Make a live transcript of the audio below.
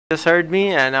Just heard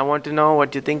me, and I want to know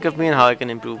what you think of me and how I can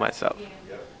improve myself.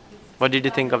 What did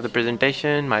you think of the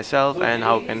presentation, myself, and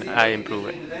how can I improve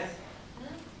it?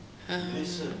 Um,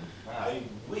 it's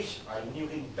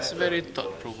very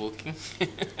thought-provoking.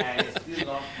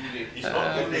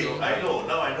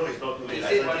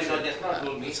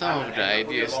 Some of the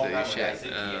ideas that you shared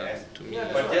to me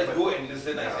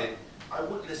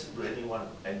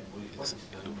was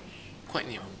quite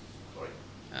new,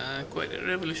 quite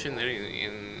revolutionary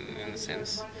in a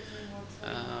sense.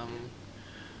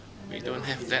 We don't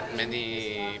have that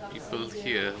many people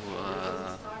here who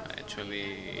are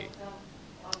actually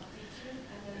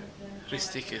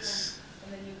risk takers.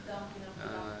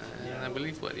 And I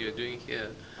believe what you're doing here,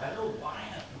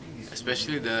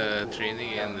 especially the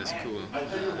training in the school,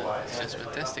 it's just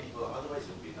fantastic.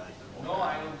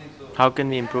 How can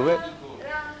we improve it?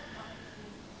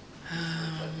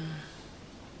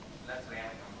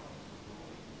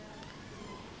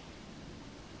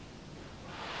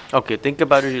 Okay, think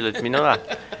about it. You let me know.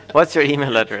 What's your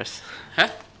email address? Huh?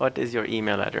 What is your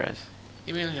email address?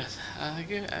 Email address. I'll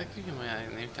give you my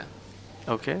name tag.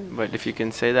 Okay, but if you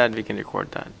can say that, we can record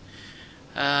that.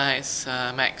 It's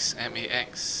Max,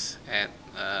 M-A-X, at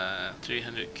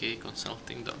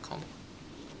 300kconsulting.com.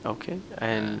 Okay,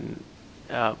 and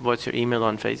what's your email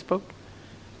on Facebook?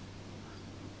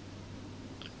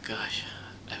 Gosh,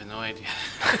 I have no idea.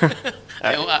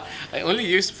 I only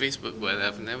use Facebook, but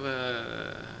I've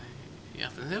never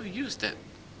used that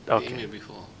email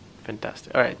before.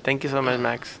 Fantastic. All right, thank you so much,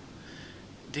 Max.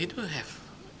 They do have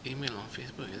email on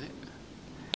Facebook, is it?